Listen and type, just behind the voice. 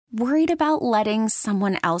Worried about letting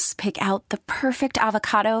someone else pick out the perfect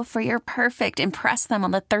avocado for your perfect impress them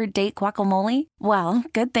on the third date guacamole? Well,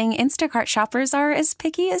 good thing Instacart shoppers are as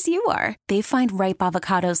picky as you are. They find ripe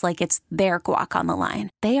avocados like it's their guac on the line.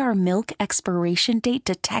 They are milk expiration date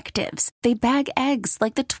detectives. They bag eggs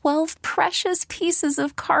like the 12 precious pieces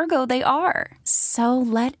of cargo they are. So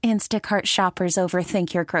let Instacart shoppers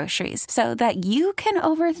overthink your groceries so that you can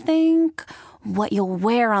overthink what you'll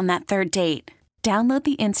wear on that third date. Download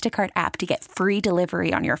the Instacart app to get free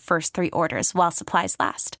delivery on your first 3 orders while supplies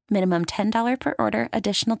last. Minimum $10 per order.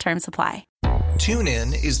 Additional terms apply.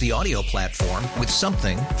 TuneIn is the audio platform with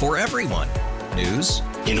something for everyone. News.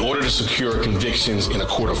 In order to secure convictions in a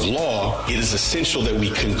court of law, it is essential that we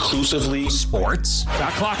conclusively. Sports.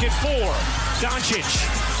 Shot clock at 4.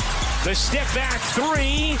 Doncic. The step back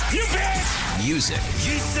 3. You bet. Music.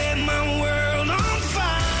 You set my world on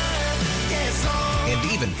fire.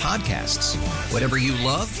 And even podcasts. Whatever you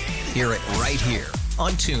love, hear it right here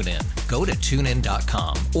on TuneIn. Go to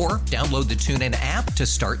TuneIn.com or download the TuneIn app to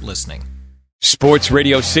start listening. Sports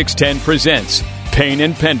Radio 610 presents Payne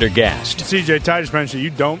and Pendergast. CJ, Ty just mentioned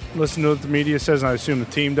you don't listen to what the media says, and I assume the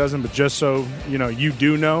team doesn't, but just so you know, you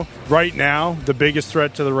do know. Right now, the biggest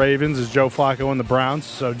threat to the Ravens is Joe Flacco and the Browns.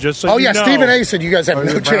 So just so you know. Stephen A. said you guys have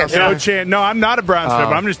no chance. No chance. No, I'm not a Browns fan,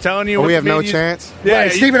 but I'm just telling you. We have no chance? Yeah,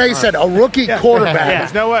 right, Stephen A. said a rookie quarterback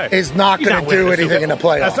there's no way. is not going to do anything in the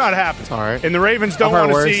playoffs. That's not happening. All right. And the Ravens don't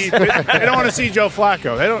want to see. They don't want to see Joe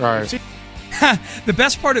Flacco. They don't. Right. See, the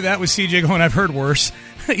best part of that was CJ going, I've heard worse.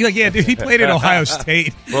 Like, yeah, dude, he played at Ohio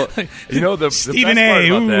State. Well, you know, the Stephen best A.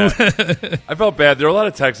 part about that, I felt bad. There are a lot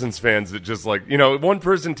of Texans fans that just like, you know, one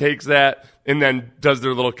person takes that and then does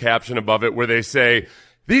their little caption above it where they say,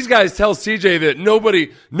 these guys tell CJ that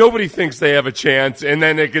nobody thinks they have a chance, and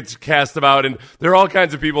then it gets cast about, and there are all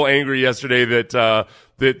kinds of people angry yesterday that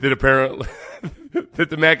apparently that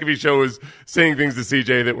the McAfee show was saying things to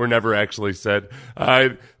CJ that were never actually said.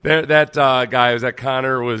 That guy, was that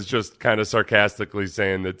Connor, was just kind of sarcastically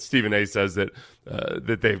saying that Stephen A. says that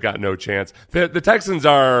they've got no chance. The Texans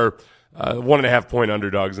are 1.5 point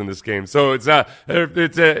underdogs in this game, so it's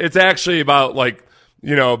actually about, like,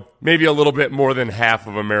 you know, maybe a little bit more than half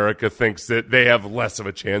of America thinks that they have less of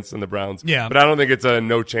a chance than the Browns. Yeah. But I don't think it's a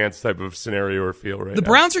no chance type of scenario or feel right now. The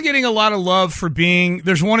Browns are getting a lot of love for being,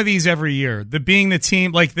 there's one of these every year, being the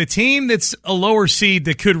team that's a lower seed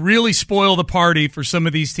that could really spoil the party for some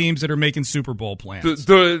of these teams that are making Super Bowl plans.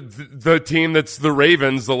 The team that's the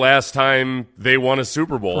Ravens the last time they won a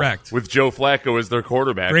Super Bowl. Correct. With Joe Flacco as their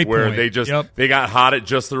quarterback. Great where point. They got hot at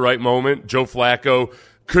just the right moment. Joe Flacco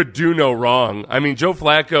could do no wrong. I mean, Joe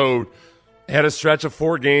Flacco had a stretch of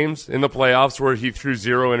 4 games in the playoffs where he threw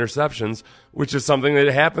 0 interceptions, which is something that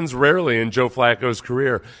happens rarely in Joe Flacco's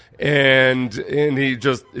career. And he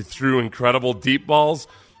just threw incredible deep balls.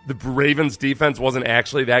 The Ravens defense wasn't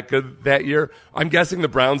actually that good that year. I'm guessing the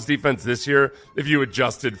Browns defense this year, if you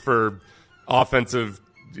adjusted for offensive,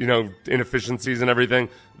 you know, inefficiencies and everything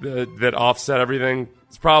that offset everything,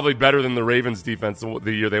 it's probably better than the Ravens defense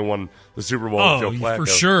the year they won the Super Bowl with Joe Flacco. For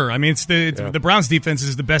sure. I mean, the Browns defense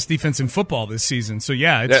is the best defense in football this season. So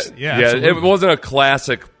it wasn't a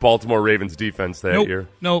classic Baltimore Ravens defense that year.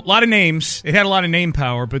 No, a lot of names. It had a lot of name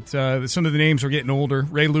power, but some of the names are getting older.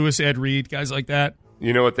 Ray Lewis, Ed Reed, guys like that.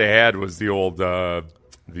 You know what they had was the old the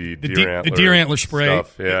deer antler spray.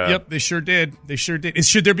 Stuff, yeah. Yep, they sure did.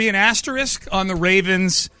 Should there be an asterisk on the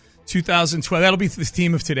Ravens 2012? That'll be the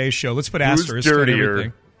theme of today's show. Let's put asterisk on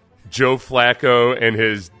everything. Joe Flacco and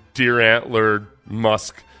his deer antler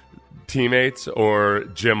Musk teammates, or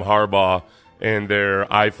Jim Harbaugh and their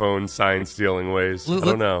iPhone sign stealing ways? I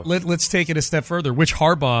don't know. Let's take it a step further. Which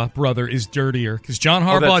Harbaugh brother is dirtier? Because John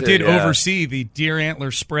Harbaugh did oversee the deer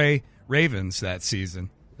antler spray Ravens that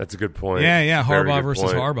season. That's a good point. Yeah. Harbaugh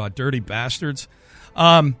versus Harbaugh. Dirty bastards.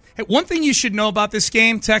 Hey, one thing you should know about this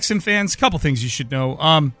game, Texan fans, a couple things you should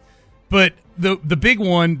know. But the big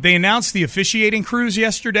one, they announced the officiating crews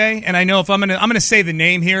yesterday, and I know if I'm gonna say the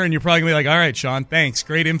name here, and you're probably gonna be like, all right, Sean, thanks,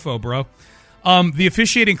 great info, bro. The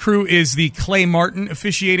officiating crew is the Clay Martin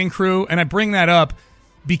officiating crew, and I bring that up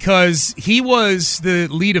because he was the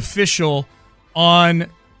lead official on,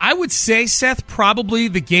 I would say, Seth, probably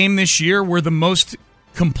the game this year where the most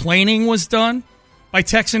complaining was done by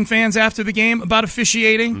Texan fans after the game about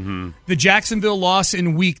officiating. Mm-hmm. The Jacksonville loss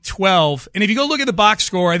in Week 12. And if you go look at the box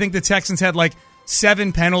score, I think the Texans had like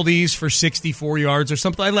 7 penalties for 64 yards or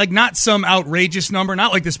something. Like, not some outrageous number,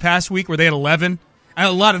 not like this past week where they had 11.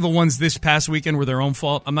 A lot of the ones this past weekend were their own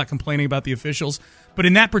fault. I'm not complaining about the officials. But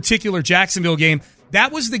in that particular Jacksonville game,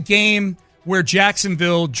 that was the game where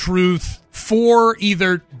Jacksonville drew 4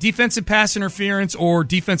 either defensive pass interference or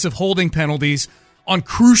defensive holding penalties on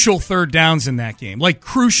crucial third downs in that game. Like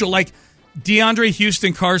crucial, like DeAndre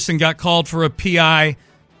Houston Carson got called for a PI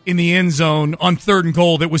in the end zone on 3rd and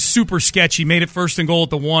goal. That was super sketchy. Made it 1st and goal at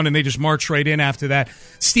the 1, and they just marched right in after that.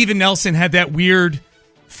 Steven Nelson had that weird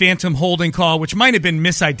phantom holding call, which might have been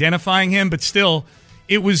misidentifying him, but still,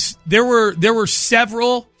 it was there were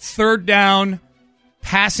several third down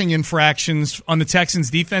passing infractions on the Texans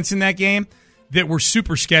defense in that game that were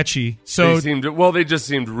super sketchy. So they just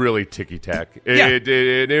seemed really ticky-tack.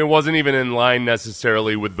 It wasn't even in line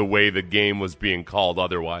necessarily with the way the game was being called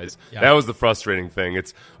otherwise. Yeah. That was the frustrating thing.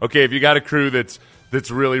 It's okay if you got a crew that's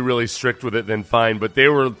really, really strict with it, then fine. But they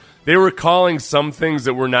were calling some things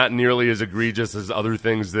that were not nearly as egregious as other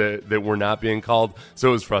things that were not being called. So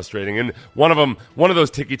it was frustrating. And one of those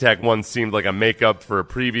ticky-tack ones seemed like a makeup for a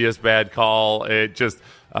previous bad call. It just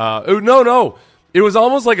no. It was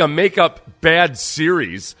almost like a make-up bad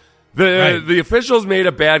series. The officials made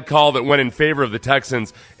a bad call that went in favor of the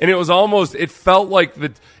Texans, and it felt like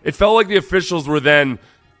the officials were then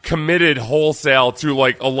committed wholesale to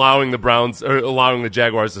like allowing the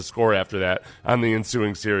Jaguars to score after that on the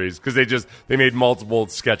ensuing series because they made multiple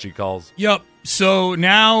sketchy calls. Yep. So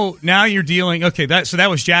now you're dealing. Okay, that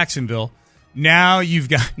was Jacksonville. Now you've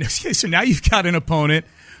got an opponent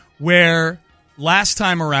where last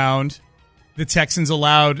time around, the Texans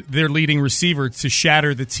allowed their leading receiver to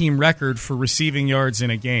shatter the team record for receiving yards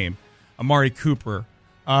in a game, Amari Cooper.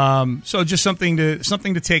 So just something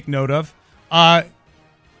to take note of.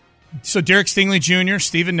 So Derek Stingley Jr.,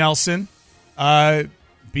 Steven Nelson,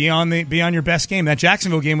 be on your best game. That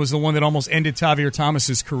Jacksonville game was the one that almost ended Tavierre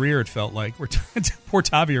Thomas's career. It felt like where poor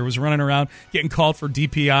Tavierre was running around getting called for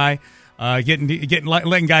DPI,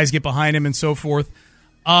 letting guys get behind him and so forth.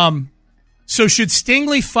 So should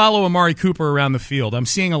Stingley follow Amari Cooper around the field? I'm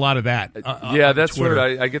seeing a lot of that. That's weird.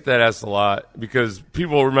 I get that asked a lot because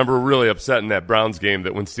people remember really upset in that Browns game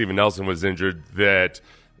that when Steven Nelson was injured that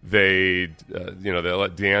they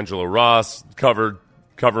let D'Angelo Ross cover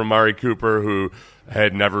Amari Cooper, who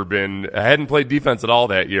hadn't played defense at all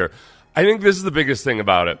that year. I think this is the biggest thing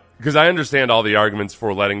about it because I understand all the arguments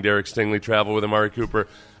for letting Derek Stingley travel with Amari Cooper.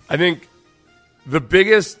 I think the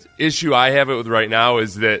biggest issue I have it with right now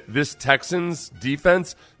is that this Texans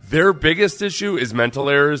defense, their biggest issue is mental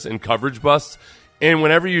errors and coverage busts. And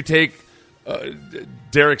whenever you take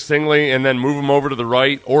Derek Stingley and then move him over to the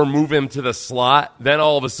right or move him to the slot, then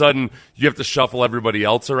all of a sudden you have to shuffle everybody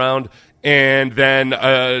else around. And then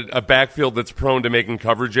a backfield that's prone to making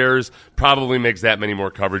coverage errors probably makes that many more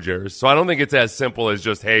coverage errors. So I don't think it's as simple as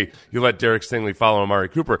just, hey, you let Derek Stingley follow Amari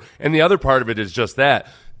Cooper. And the other part of it is just that.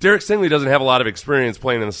 Derek Stingley doesn't have a lot of experience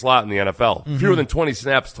playing in the slot in the NFL. Mm-hmm. Fewer than 20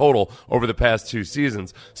 snaps total over the past 2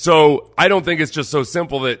 seasons. So I don't think it's just so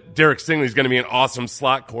simple that Derek Stingley is going to be an awesome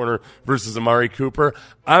slot corner versus Amari Cooper.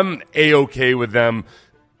 I'm A-okay with them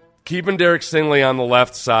keeping Derek Stingley on the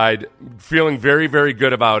left side, feeling very, very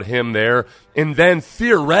good about him there. And then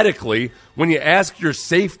theoretically, when you ask your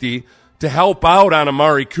safety to help out on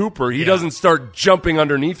Amari Cooper, he doesn't start jumping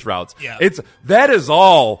underneath routes. Yeah.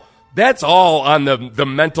 That's all on the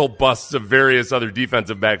mental busts of various other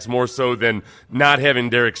defensive backs, more so than not having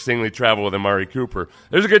Derek Stingley travel with Amari Cooper.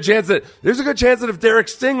 There's a good chance that if Derek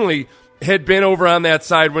Stingley had been over on that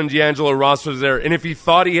side when D'Angelo Ross was there, and if he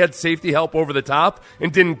thought he had safety help over the top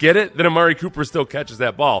and didn't get it, then Amari Cooper still catches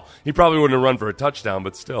that ball. He probably wouldn't have run for a touchdown,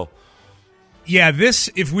 but still. Yeah,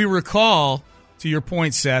 if we recall, to your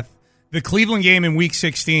point, Seth, the Cleveland game in Week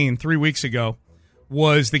 16, 3 weeks ago,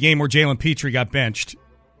 was the game where Jalen Petrie got benched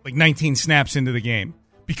like 19 snaps into the game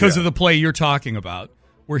because of the play you're talking about,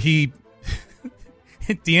 where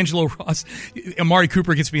D'Angelo Ross, Amari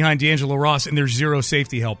Cooper gets behind D'Angelo Ross, and there's zero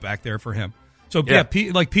safety help back there for him. So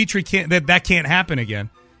Petrie can't. That can't happen again.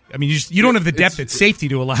 I mean, you don't have the depth at safety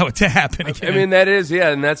to allow it to happen again. I mean, that is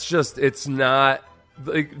and that's just it's not.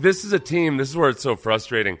 Like, this is a team. This is where it's so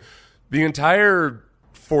frustrating. The entire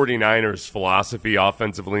 49ers philosophy,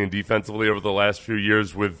 offensively and defensively, over the last few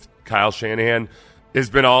years with Kyle Shanahan is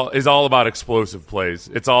all about explosive plays.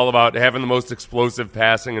 It's all about having the most explosive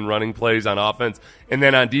passing and running plays on offense. And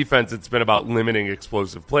then on defense, it's been about limiting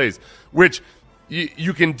explosive plays, which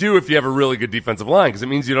you can do if you have a really good defensive line because it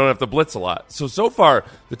means you don't have to blitz a lot. So far,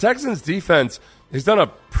 the Texans' defense has done a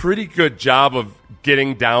pretty good job of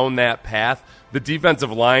getting down that path. The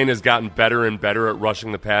defensive line has gotten better and better at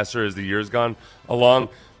rushing the passer as the year's gone along.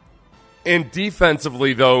 And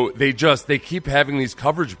defensively, though, they keep having these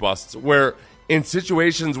coverage busts where – in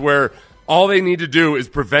situations where all they need to do is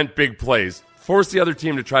prevent big plays, force the other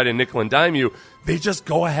team to try to nickel and dime you, they just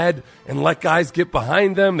go ahead and let guys get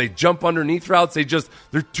behind them. They jump underneath routes.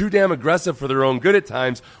 They're too damn aggressive for their own good at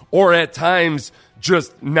times, or at times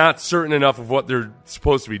just not certain enough of what they're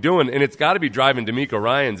supposed to be doing. And it's got to be driving D'Amico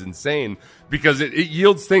Ryans insane because it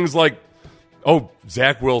yields things like,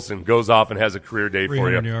 Zach Wilson goes off and has a career day for you.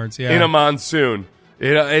 300 yards, yeah. In a monsoon.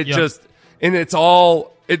 It's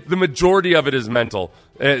all, the majority of it is mental.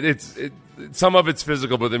 Some of it's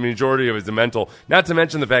physical, but the majority of it is mental. Not to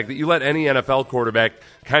mention the fact that you let any NFL quarterback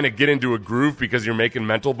kind of get into a groove because you're making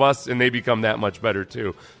mental busts, and they become that much better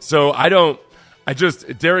too. So Derek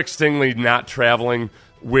Stingley not traveling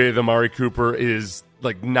with Amari Cooper is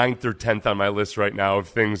like 9th or 10th on my list right now of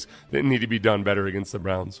things that need to be done better against the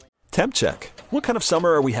Browns. Temp check. What kind of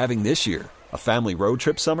summer are we having this year? A family road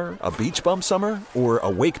trip summer? A beach bum summer? Or a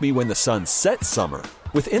wake me when the sun sets summer?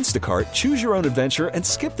 With Instacart, choose your own adventure and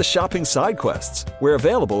skip the shopping side quests. Where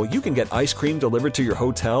available, you can get ice cream delivered to your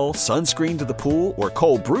hotel, sunscreen to the pool, or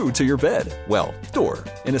cold brew to your bed. Well, door.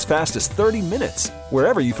 In as fast as 30 minutes.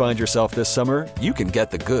 Wherever you find yourself this summer, you can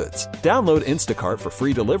get the goods. Download Instacart for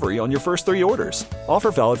free delivery on your first 3 orders.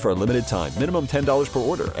 Offer valid for a limited time. Minimum $10 per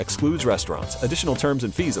order. Excludes restaurants. Additional terms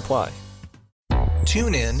and fees apply.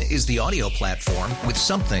 TuneIn is the audio platform with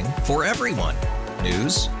something for everyone.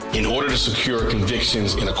 News. In order to secure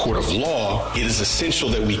convictions in a court of law, it is essential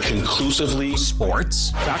that we conclusively.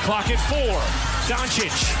 Sports. Got clock at 4.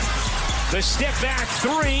 Doncic. The step back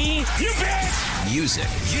 3. You bet. Music.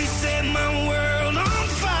 You set my world on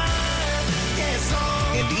fire. Yes,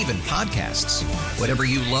 and even podcasts. Whatever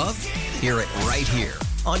you love, hear it right here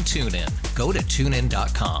on TuneIn. Go to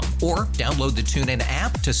TuneIn.com or download the TuneIn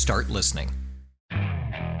app to start listening.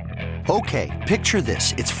 Okay, picture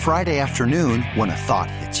this. It's Friday afternoon when a thought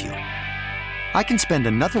hits you. I can spend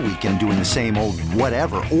another weekend doing the same old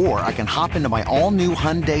whatever, or I can hop into my all-new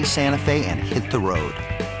Hyundai Santa Fe and hit the road.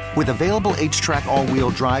 With available H-Track all-wheel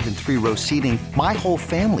drive and 3-row seating, my whole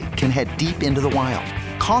family can head deep into the wild.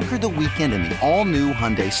 Conquer the weekend in the all-new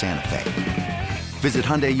Hyundai Santa Fe. Visit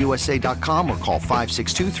HyundaiUSA.com or call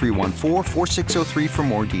 562-314-4603 for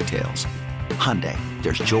more details. Hyundai,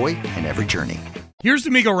 there's joy in every journey. Here's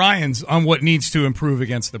D'Amico Ryans on what needs to improve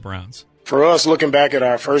against the Browns. For us, looking back at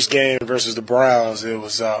our first game versus the Browns, it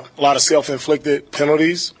was a lot of self-inflicted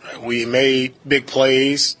penalties. We made big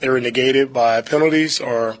plays. They were negated by penalties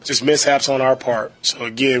or just mishaps on our part. So,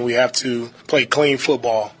 again, we have to play clean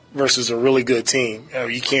football versus a really good team.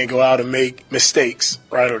 You can't go out and make mistakes,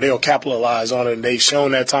 right, or they'll capitalize on it, and they've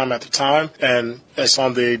shown that time after time. And that's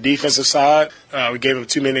on the defensive side. We gave them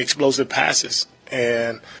too many explosive passes.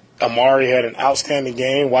 And Amari had an outstanding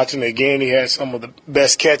game. Watching it again, he had some of the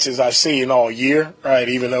best catches I've seen all year, right?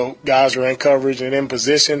 Even though guys are in coverage and in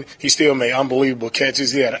position, he still made unbelievable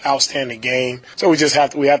catches. He had an outstanding game. So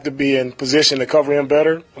we have to be in position to cover him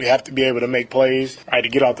better. We have to be able to make plays, right, to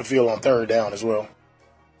get off the field on third down as well.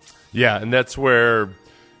 Yeah, and that's where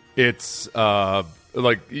it's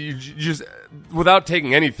like you just without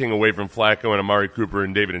taking anything away from Flacco and Amari Cooper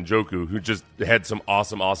and David Njoku, who just had some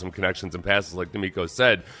awesome connections and passes, like D'Amico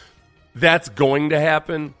said. That's going to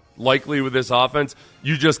happen, likely, with this offense.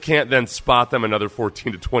 You just can't then spot them another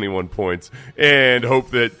 14 to 21 points and hope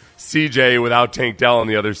that CJ, without Tank Dell on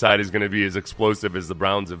the other side, is going to be as explosive as the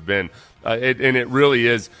Browns have been. And it really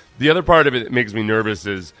is. The other part of it that makes me nervous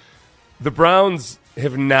is the Browns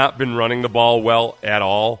have not been running the ball well at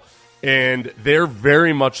all, and they're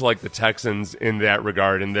very much like the Texans in that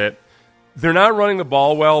regard, in that they're not running the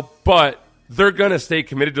ball well, but they're going to stay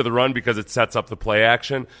committed to the run because it sets up the play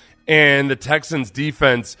action. And the Texans'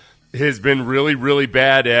 defense has been really, really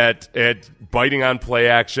bad at biting on play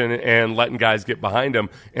action and letting guys get behind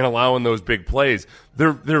them and allowing those big plays.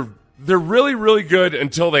 They're really, really good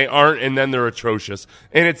until they aren't, and then they're atrocious.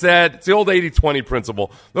 And it's the old 80-20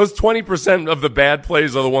 principle. Those 20% of the bad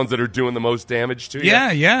plays are the ones that are doing the most damage to you.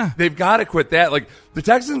 Yeah. They've got to quit that. Like, the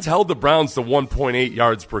Texans held the Browns to 1.8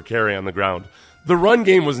 yards per carry on the ground. The run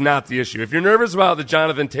game was not the issue. If you're nervous about the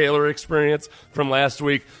Jonathan Taylor experience from last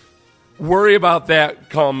week, worry about that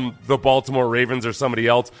come the Baltimore Ravens or somebody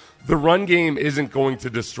else. The run game isn't going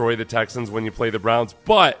to destroy the Texans when you play the Browns,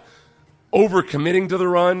 but overcommitting to the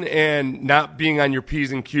run and not being on your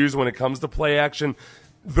P's and Q's when it comes to play action,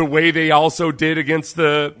 the way they also did against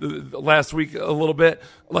the last week a little bit,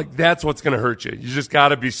 like, that's what's going to hurt you. You just got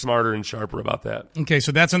to be smarter and sharper about that. Okay,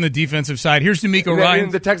 so that's on the defensive side. Here's D'Amico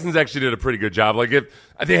Ryans. The Texans actually did a pretty good job. Like, if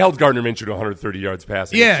they held Gardner Minshew to 130 yards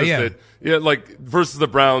passing. Yeah. Like, versus the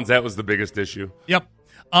Browns, that was the biggest issue. Yep.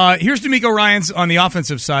 Here's D'Amico Ryans on the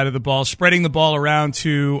offensive side of the ball, spreading the ball around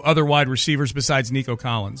to other wide receivers besides Nico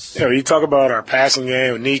Collins. Yeah, you talk about our passing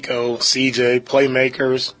game with Nico, CJ,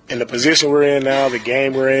 playmakers. In the position we're in now, the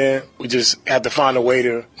game we're in, we just have to find a way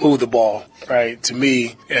to move the ball. right, to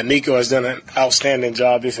me, Nico has done an outstanding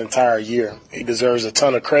job this entire year. He deserves a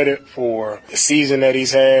ton of credit for the season that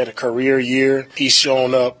he's had, a career year. He's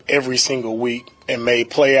shown up every single week and made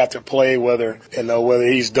play after play, whether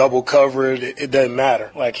he's double covered, it doesn't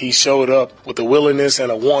matter. Like, he showed up with the willingness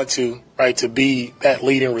and a want to, right, to be that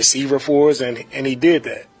leading receiver for us, and he did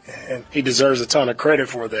that. And he deserves a ton of credit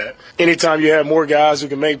for that. Anytime you have more guys who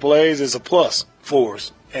can make plays, it's a plus for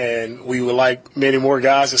us. And we would like many more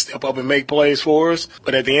guys to step up and make plays for us.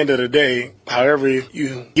 But at the end of the day, however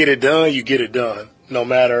you get it done, you get it done. No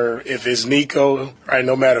matter if it's Nico, right,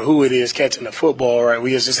 no matter who it is catching the football, right,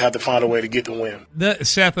 we just have to find a way to get the win.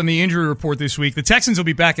 Seth, on the injury report this week, the Texans will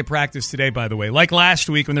be back at practice today, by the way. Like last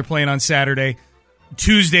week when they're playing on Saturday,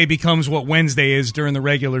 Tuesday becomes what Wednesday is during the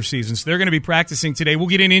regular season. So they're going to be practicing today. We'll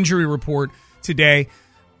get an injury report today.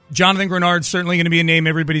 Jonathan Grenard's certainly going to be a name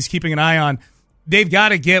everybody's keeping an eye on. They've got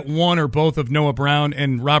to get one or both of Noah Brown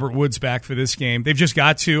and Robert Woods back for this game. They've just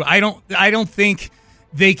got to. I don't think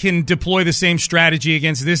they can deploy the same strategy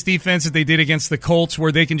against this defense that they did against the Colts,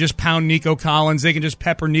 where they can just pound Nico Collins. They can just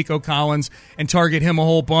pepper Nico Collins and target him a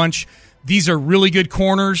whole bunch. These are really good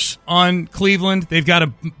corners on Cleveland. They've got a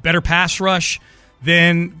better pass rush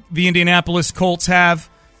than the Indianapolis Colts have.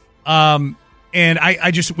 And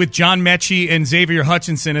I just, with John Mechie and Xavier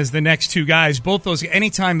Hutchinson as the next two guys, both those,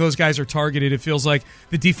 anytime those guys are targeted, it feels like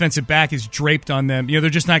the defensive back is draped on them. They're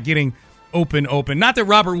just not getting open. Not that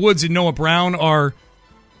Robert Woods and Noah Brown are,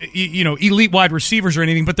 elite wide receivers or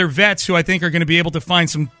anything, but they're vets who I think are going to be able to find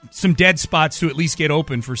some dead spots to at least get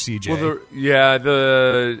open for CJ.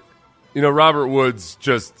 Well, Robert Woods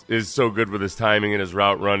just is so good with his timing and his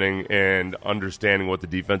route running and understanding what the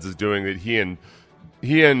defense is doing that he and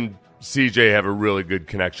CJ have a really good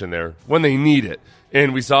connection there when they need it.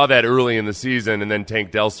 And we saw that early in the season, and then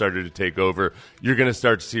Tank Dell started to take over. You're going to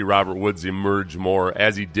start to see Robert Woods emerge more,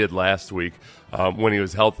 as he did last week when he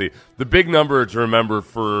was healthy. The big number to remember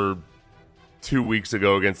for 2 weeks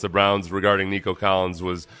ago against the Browns regarding Nico Collins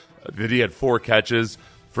was that he had 4 catches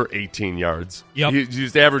for 18 yards. Yep. He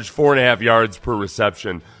just averaged 4.5 yards per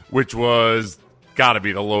reception, which was got to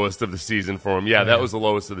be the lowest of the season for him. Yeah, that was the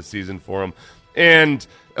lowest of the season for him. And,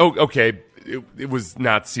 it was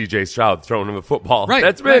not C.J. Stroud throwing him the football. Right.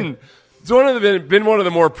 That's been one of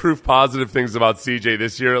the more proof positive things about C.J.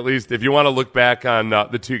 this year, at least. If you want to look back on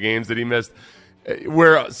the 2 games that he missed,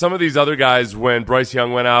 where some of these other guys, when Bryce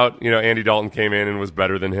Young went out, Andy Dalton came in and was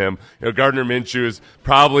better than him. Gardner Minshew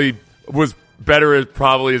was better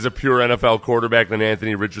as a pure NFL quarterback than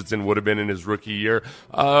Anthony Richardson would have been in his rookie year.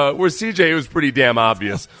 Where CJ, it was pretty damn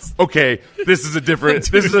obvious. Okay, this is a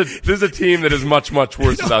different. This is a team that is much, much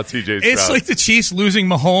worse without CJ Stroud. It's like the Chiefs losing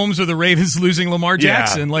Mahomes or the Ravens losing Lamar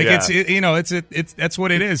Jackson. It's that's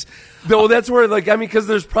what it is. Though that's where because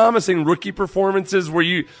there's promising rookie performances where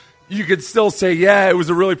you could still say, yeah, it was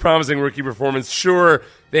a really promising rookie performance. Sure,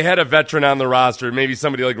 they had a veteran on the roster, maybe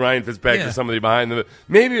somebody like Ryan Fitzpatrick or somebody behind them.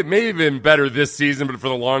 Maybe it may have been better this season, but for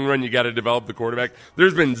the long run, you got to develop the quarterback.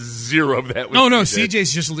 There's been zero of that. No,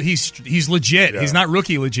 CJ's just he's legit. Yeah. He's not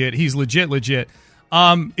rookie legit. He's legit.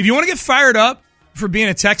 If you want to get fired up for being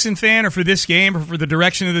a Texan fan or for this game or for the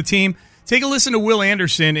direction of the team, take a listen to Will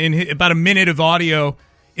Anderson in about a minute of audio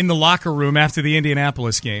in the locker room after the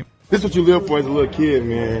Indianapolis game. This is what you live for as a little kid,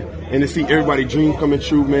 man. And to see everybody's dreams coming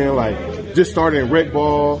true, man. Like, just starting rec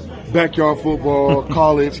ball, backyard football,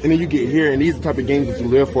 college, and then you get here, and these are the type of games that you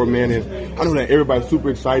live for, man. And I know that everybody's super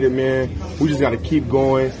excited, man. We just got to keep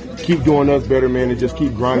going, keep doing us better, man, and just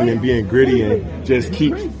keep grinding and being gritty and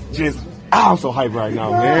I'm so hyped right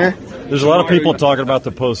now, man. There's a lot of people talking about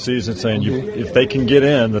the postseason saying if they can get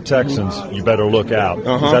in, the Texans, you better look out.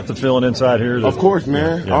 Is that the feeling inside here? Of course,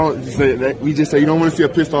 man. Yeah. I don't say that. We just say you don't want to see a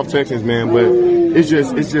pissed off Texans, man, but it's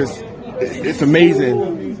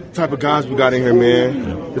amazing the type of guys we got in here,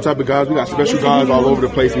 man. The type of guys, we got special guys all over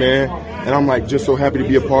the place, man. And I'm just so happy to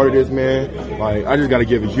be a part of this, man. I just got to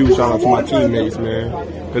give a huge shout out to my teammates, man.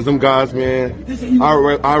 Because them guys, man,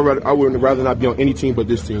 I would rather not be on any team but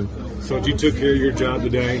this team. So you took care of your job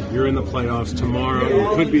today. You're in the playoffs tomorrow.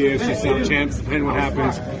 It could be a AFC chance, depending what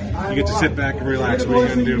happens. You get to sit back and relax. What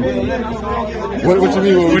are you going to do? What you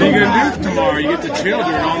mean? What are you going to do tomorrow? You get to chill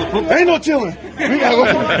during all the football. Ain't no chilling. We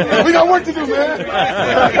got work to do, man.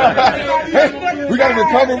 Hey, we got to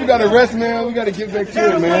recover. We got to rest, man. We got to get back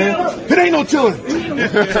to it, man. It ain't no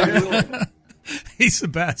chilling. He's the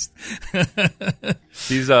best.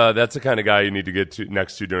 That's the kind of guy you need to get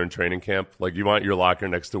next to during training camp. You want your locker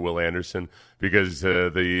next to Will Anderson because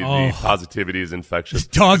the positivity is infectious.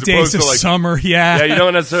 Dog days of summer, yeah. Yeah, you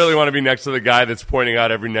don't necessarily want to be next to the guy that's pointing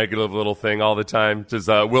out every negative little thing all the time. Just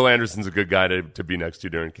Will Anderson's a good guy to be next to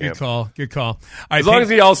during camp. Good call. As long as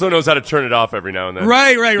he also knows how to turn it off every now and then.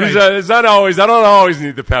 Right. It's not always. I don't always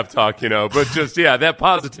need the pep talk, but just that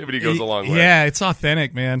positivity goes a long way. Yeah, it's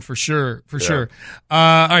authentic, man, for sure. All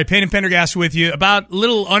right, Payne and Pendergast with you. About a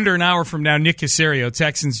little under an hour from now, Nick Caserio,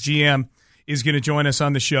 Texans GM, is going to join us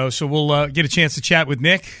on the show. So we'll get a chance to chat with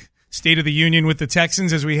Nick, State of the Union with the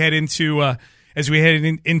Texans as we head into the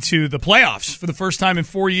playoffs for the first time in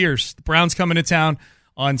 4 years. The Browns coming to town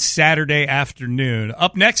on Saturday afternoon.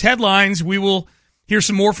 Up next, headlines. We will hear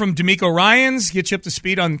some more from D'Amico Ryans, get you up to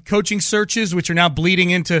speed on coaching searches, which are now bleeding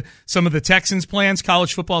into some of the Texans' plans,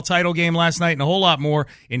 college football title game last night, and a whole lot more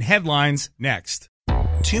in headlines next.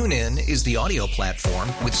 TuneIn is the audio platform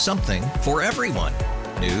with something for everyone.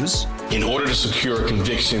 News. In order to secure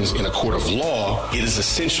convictions in a court of law, it is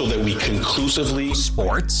essential that we conclusively.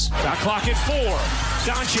 Sports. Shot clock at 4.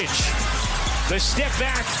 Doncic. The step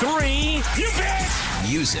back 3. You bet.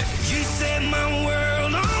 Music. You set my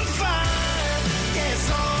world on fire.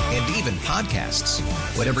 Yes, and even podcasts.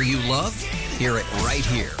 Whatever you love, hear it right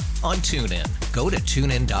here on TuneIn. Go to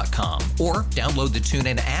TuneIn.com or download the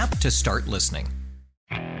TuneIn app to start listening.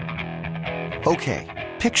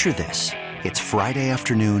 Okay, picture this. It's Friday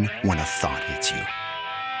afternoon when a thought hits you.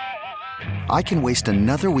 I can waste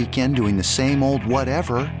another weekend doing the same old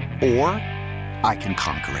whatever, or I can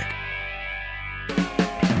conquer it.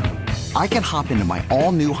 I can hop into my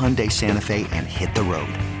all-new Hyundai Santa Fe and hit the road.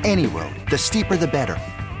 Any road. The steeper, the better.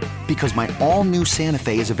 Because my all-new Santa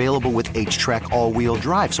Fe is available with H-Track all-wheel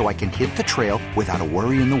drive, so I can hit the trail without a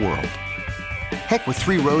worry in the world. Heck, with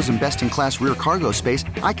 3 rows and best-in-class rear cargo space,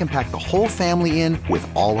 I can pack the whole family in with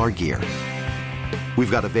all our gear.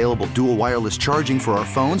 We've got available dual wireless charging for our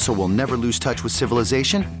phones, so we'll never lose touch with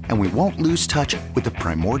civilization, and we won't lose touch with the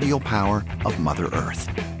primordial power of Mother Earth.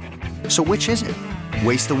 So which is it?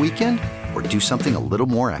 Waste the weekend or do something a little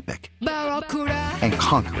more epic? And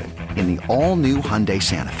conquer it in the all-new Hyundai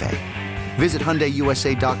Santa Fe. Visit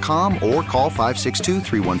HyundaiUSA.com or call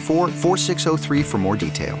 562-314-4603 for more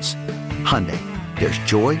details. Hyundai, there's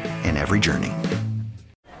joy in every journey.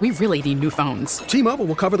 We really need new phones. T-Mobile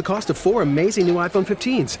will cover the cost of 4 amazing new iPhone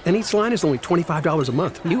 15s, and each line is only $25 a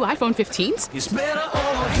month. New iPhone 15s? It's better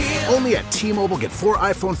over here. Only at T-Mobile, get 4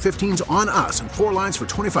 iPhone 15s on us and 4 lines for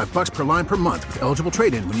 $25 per line per month with eligible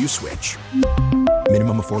trade-in when you switch.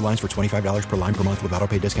 Minimum of 4 lines for $25 per line per month with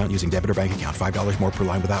autopay discount using debit or bank account. $5 more per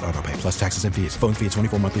line without autopay, plus taxes and fees. Phone fee at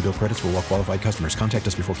 24 monthly bill credits for well-qualified customers. Contact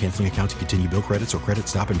us before canceling account to continue bill credits or credit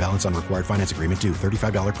stop and balance on required finance agreement due.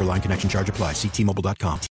 $35 per line connection charge applies. See T-Mobile.com.